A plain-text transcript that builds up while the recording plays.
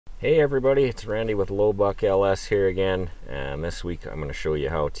Hey everybody, it's Randy with Lowbuck LS here again, and this week I'm going to show you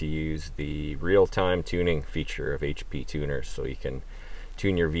how to use the real-time tuning feature of HP tuners so you can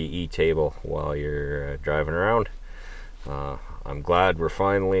tune your VE table while you're driving around. I'm glad we're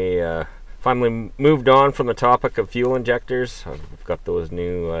finally moved on from the topic of fuel injectors. I've got those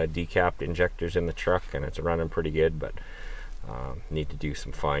new decapped injectors in the truck and it's running pretty good, but need to do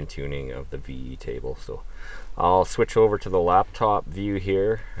some fine-tuning of the VE table. So I'll switch over to the laptop view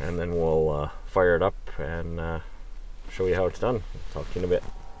here and then we'll fire it up and show you how it's done. I'll talk to you in a bit.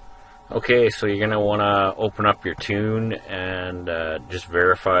 Okay, so you're going to want to open up your tune and just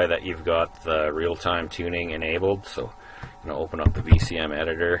verify that you've got the real-time tuning enabled. So I'm going to open up the Vcm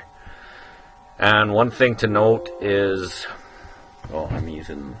Editor. And one thing to note is, well, I'm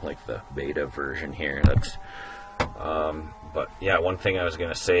using like the beta version here. That's but yeah, one thing I was going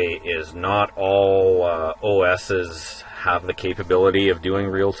to say is not all OSs have the capability of doing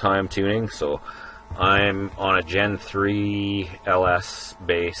real-time tuning. So I'm on a Gen 3 LS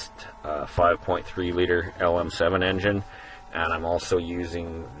based 5.3 liter LM7 engine, and I'm also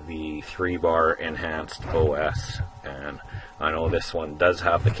using the 3-bar enhanced OS, and I know this one does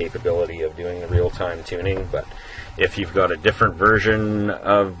have the capability of doing the real-time tuning, but if you've got a different version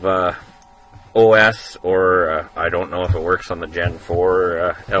of OS, or I don't know if it works on the Gen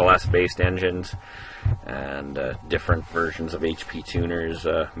 4 LS based engines, and different versions of HP tuners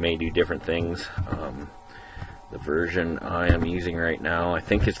may do different things. The version I am using right now, I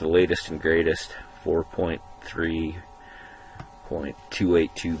think, is the latest and greatest,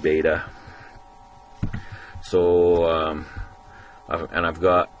 4.3.282 beta. So I've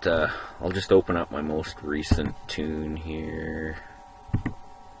got I'll just open up my most recent tune here.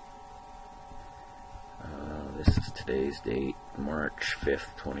 This is today's date, March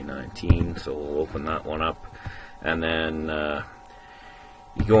 5th, 2019, so we'll open that one up. And then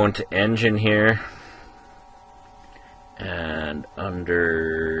you go into Engine here, and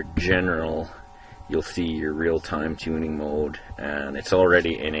under General, you'll see your real-time tuning mode, and it's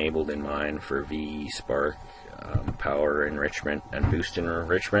already enabled in mine for VE Spark, power enrichment, and boost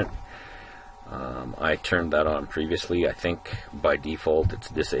enrichment. I turned that on previously. I think by default it's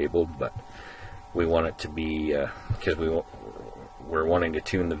disabled, but we want it to be, because we're wanting to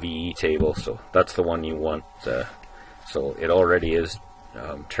tune the VE table, so that's the one you want. So it already is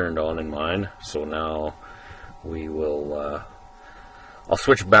turned on in mine. So now we will, I'll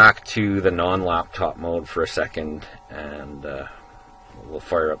switch back to the non-laptop mode for a second, and we'll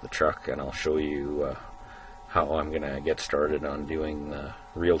fire up the truck and I'll show you how I'm going to get started on doing the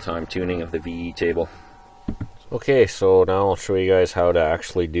real-time tuning of the VE table. Okay, so now I'll show you guys how to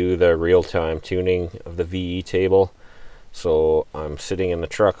actually do the real-time tuning of the VE table. So I'm sitting in the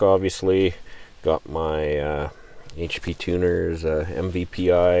truck, obviously, got my HP tuners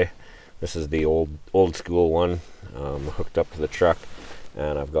MVPI. This is the old school one, hooked up to the truck,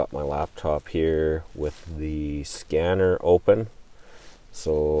 and I've got my laptop here with the scanner open.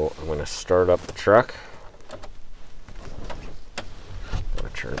 So I'm going to start up the truck. I'm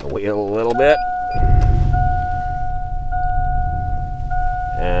going to turn the wheel a little bit.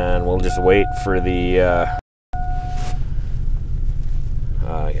 And we'll just wait for the,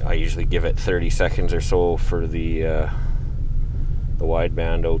 I usually give it 30 seconds or so for the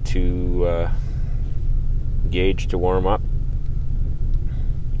wideband O2 gauge to warm up.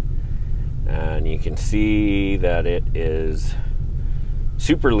 And you can see that it is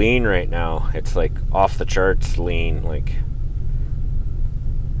super lean right now. It's like off the charts lean, like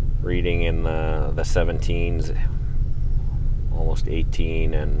reading in the 17s. Almost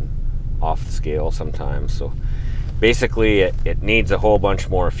 18 and off the scale sometimes. So basically it needs a whole bunch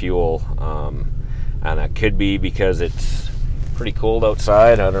more fuel, and that could be because it's pretty cold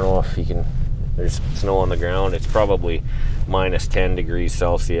outside. I don't know if you can, there's snow on the ground. It's probably minus 10 degrees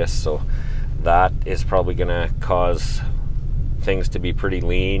Celsius, so that is probably gonna cause things to be pretty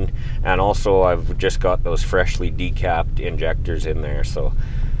lean. And also I've just got those freshly decapped injectors in there, so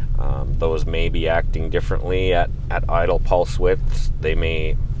those may be acting differently at idle pulse widths.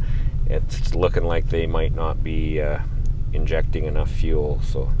 It's looking like they might not be injecting enough fuel.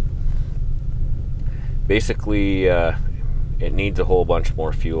 So basically it needs a whole bunch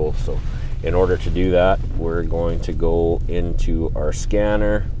more fuel. So in order to do that, we're going to go into our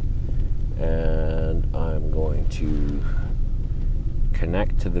scanner, and I'm going to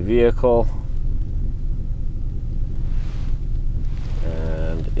connect to the vehicle.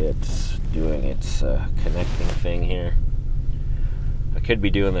 And it's doing its connecting thing here. I could be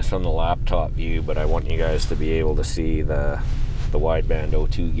doing this on the laptop view, but I want you guys to be able to see the wideband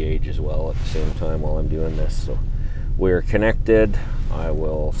O2 gauge as well at the same time while I'm doing this. So we're connected. I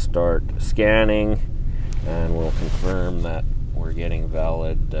will start scanning and we'll confirm that we're getting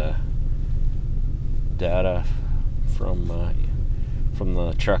valid data from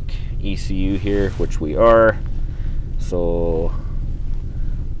the truck ECU here, which we are. So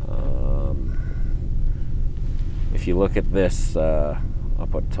if you look at this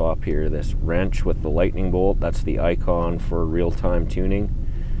up at top here, this wrench with the lightning bolt, that's the icon for real-time tuning.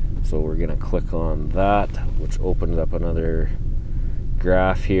 So we're going to click on that, which opens up another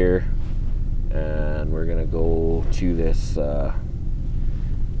graph here, and we're going to go to this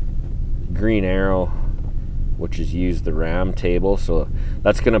green arrow, which is use the RAM table. So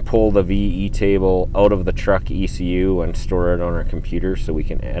that's going to pull the VE table out of the truck ECU and store it on our computer so we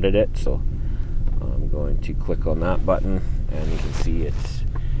can edit it. So I'm going to click on that button, and you can see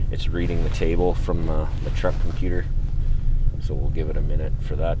it's reading the table from the truck computer. So we'll give it a minute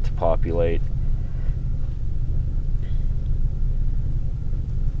for that to populate.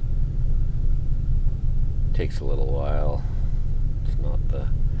 Takes a little while. It's not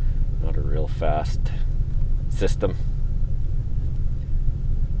a real fast system.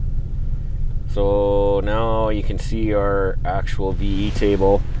 So now you can see our actual VE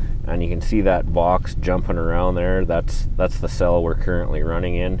table, and you can see that box jumping around there. That's the cell we're currently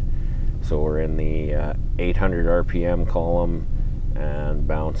running in. So we're in the 800 RPM column and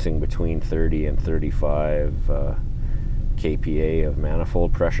bouncing between 30 and 35 kPa of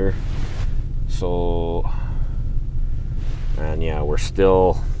manifold pressure. So, and yeah, we're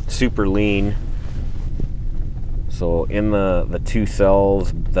still super lean. So in the two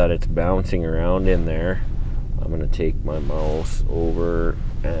cells that it's bouncing around in there, I'm going to take my mouse over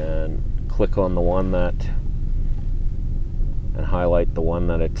and click on the one that, and highlight the one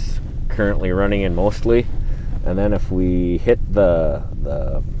that it's currently running in mostly. And then if we hit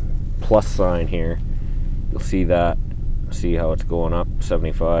the plus sign here, you'll see how it's going up,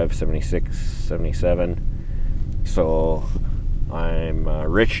 75, 76, 77. So I'm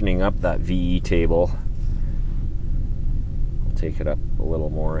richening up that VE table. I'll take it up a little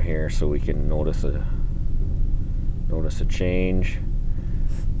more here so we can notice a change.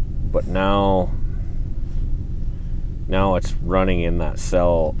 But now it's running in that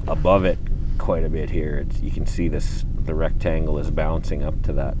cell above it quite a bit here. You can see the rectangle is bouncing up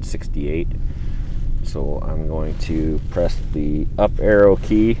to that 68. So I'm going to press the up arrow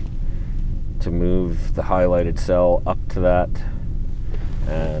key to move the highlighted cell up to that,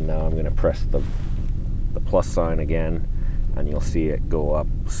 and now I'm going to press the plus sign again, and you'll see it go up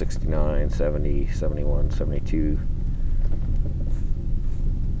 69, 70, 71, 72.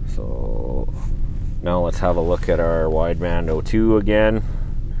 So now let's have a look at our wideband O2 again,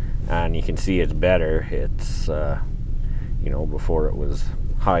 and you can see it's better. It's before it was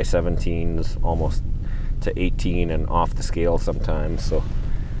high 17s, almost to 18 and off the scale sometimes. So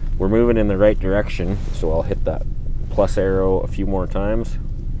we're moving in the right direction. So I'll hit that plus arrow a few more times,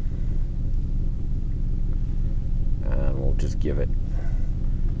 and we'll just give it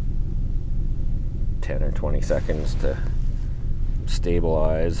 10 or 20 seconds to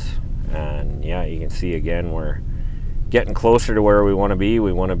stabilize. And yeah, you can see again we're getting closer to where we want to be.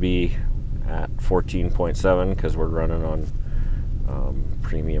 We want to be at 14.7 because we're running on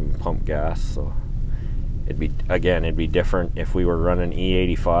premium pump gas. So it'd be different if we were running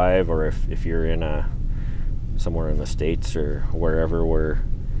E85, or if you're in somewhere in the States or wherever where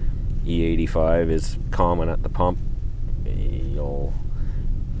E85 is common at the pump. You'll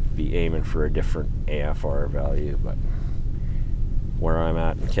be aiming for a different AFR value. But where I'm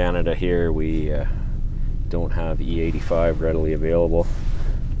at in Canada here, we don't have E85 readily available,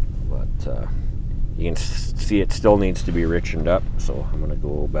 but you can see it still needs to be richened up. So I'm going to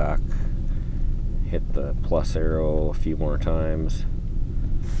go back, hit the plus arrow a few more times,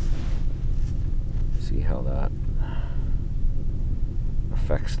 see how that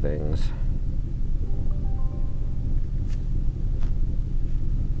affects things.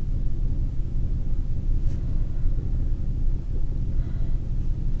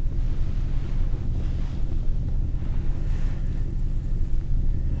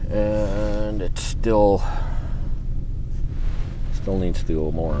 And it still needs to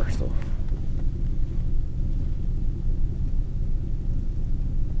go more. So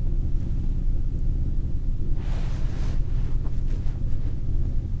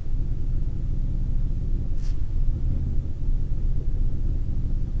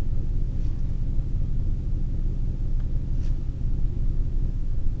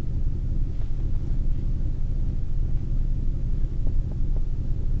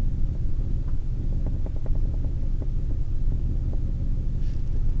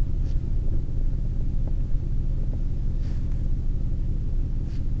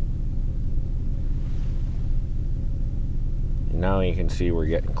now you can see we're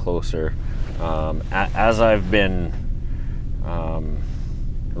getting closer. As I've been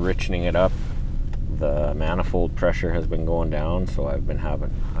richening it up, the manifold pressure has been going down, so I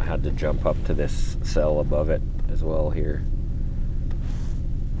had to jump up to this cell above it as well here.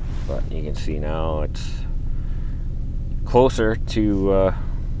 But you can see now it's closer to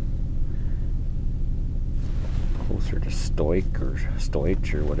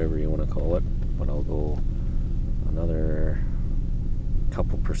stoich or whatever you want to call it. But I'll go another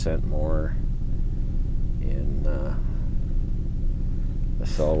couple percent more in the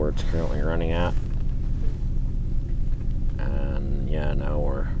cell where it's currently running at. And yeah, now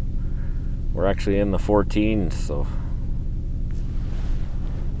we're actually in the 14s, so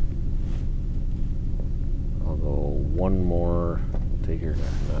I'll go one more. Take her to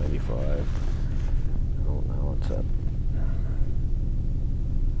 95. Oh, now it's up.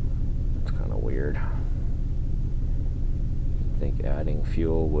 It's kind of weird. I think adding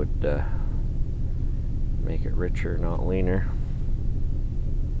fuel would make it richer, not leaner.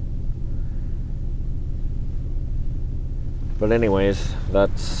 But anyways,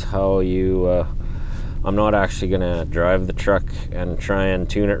 that's how you, I'm not actually going to drive the truck and try and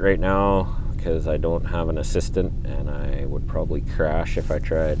tune it right now because I don't have an assistant, and I would probably crash if I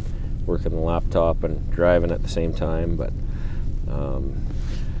tried working the laptop and driving at the same time. But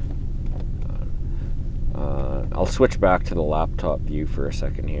I'll switch back to the laptop view for a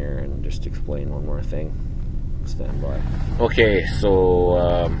second here and just explain one more thing. Stand by. Okay,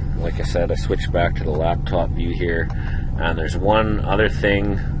 so like I said, I switched back to the laptop view here, and there's one other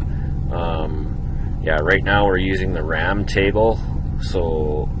thing. Yeah, right now we're using the RAM table,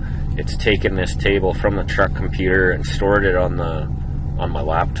 so it's taken this table from the truck computer and stored it on my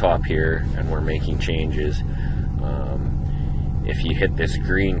laptop here, and we're making changes. If you hit this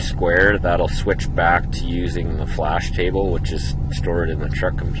green square, that'll switch back to using the flash table, which is stored in the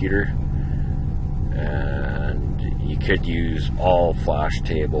truck computer. And you could use all flash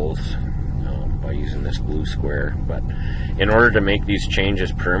tables by using this blue square, but in order to make these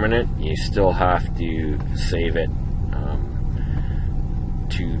changes permanent, you still have to save it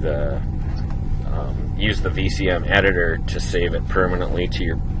to the use the Vcm Editor to save it permanently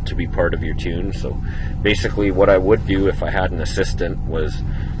to be part of your tune. So basically what I would do if I had an assistant was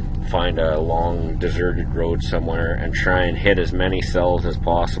find a long deserted road somewhere and try and hit as many cells as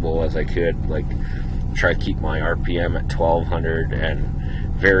possible as I could, like try to keep my RPM at 1200 and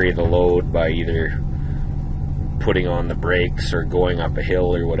vary the load by either putting on the brakes or going up a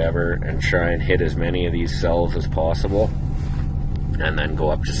hill or whatever, and try and hit as many of these cells as possible, and then go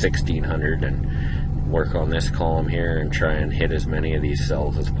up to 1600 and work on this column here and try and hit as many of these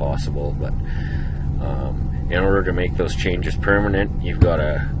cells as possible. But in order to make those changes permanent, you've got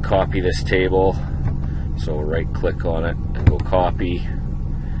to copy this table. So right click on it and go copy,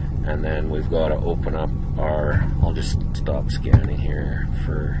 and then we've got to open up our, I'll just stop scanning here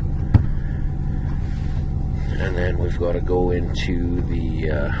and then we've got to go into the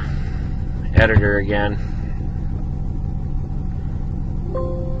editor again,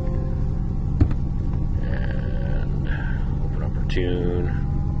 and open up our tune,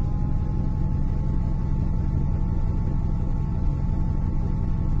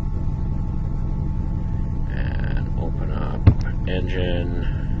 and open up engine,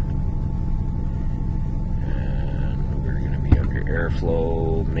 and we're going to be under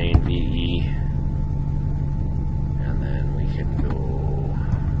airflow, main VE, and then we can go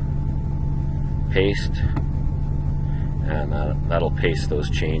paste, and that'll paste those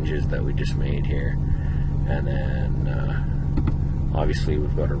changes that we just made here. And then obviously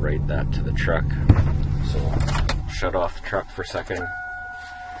we've got to write that to the truck, so shut off the truck for a second,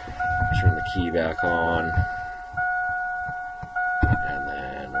 turn the key back on, and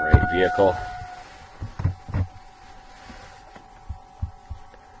then write vehicle,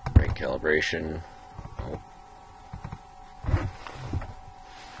 write calibration.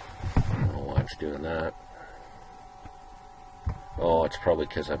 I don't know why it's doing that. Oh, it's probably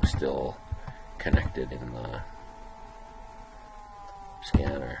because I'm still connected in the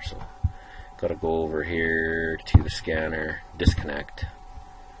scanner. So gotta go over here to the scanner, disconnect.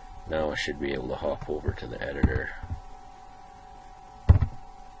 Now I should be able to hop over to the editor.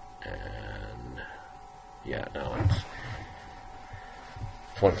 And yeah, now it's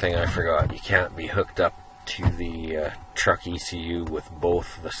one thing I forgot. You can't be hooked up to the truck ECU with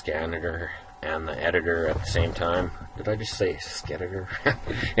both the scanner and the editor at the same time. Did I just say scanner?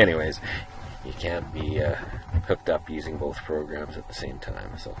 Anyways, you can't be hooked up using both programs at the same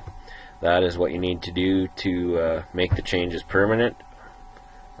time. So that is what you need to do to make the changes permanent.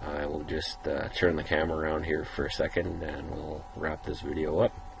 I will just turn the camera around here for a second and we'll wrap this video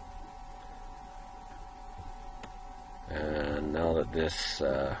up. And now that this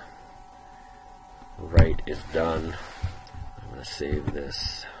right is done, I'm going to save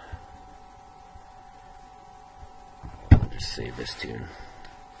this. I'll just save this tune.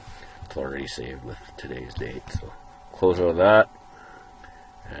 It's already saved with today's date, so close out of that,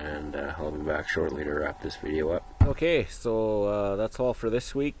 and I'll be back shortly to wrap this video up. Okay, so that's all for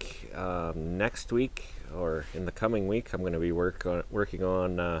this week. Next week, or in the coming week, I'm going to be working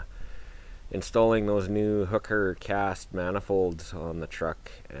on installing those new hooker cast manifolds on the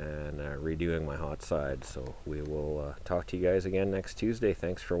truck and redoing my hot side. So we will talk to you guys again next Tuesday.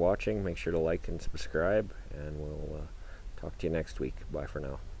 Thanks for watching. Make sure to like and subscribe, and we'll talk to you next week. Bye for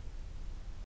now.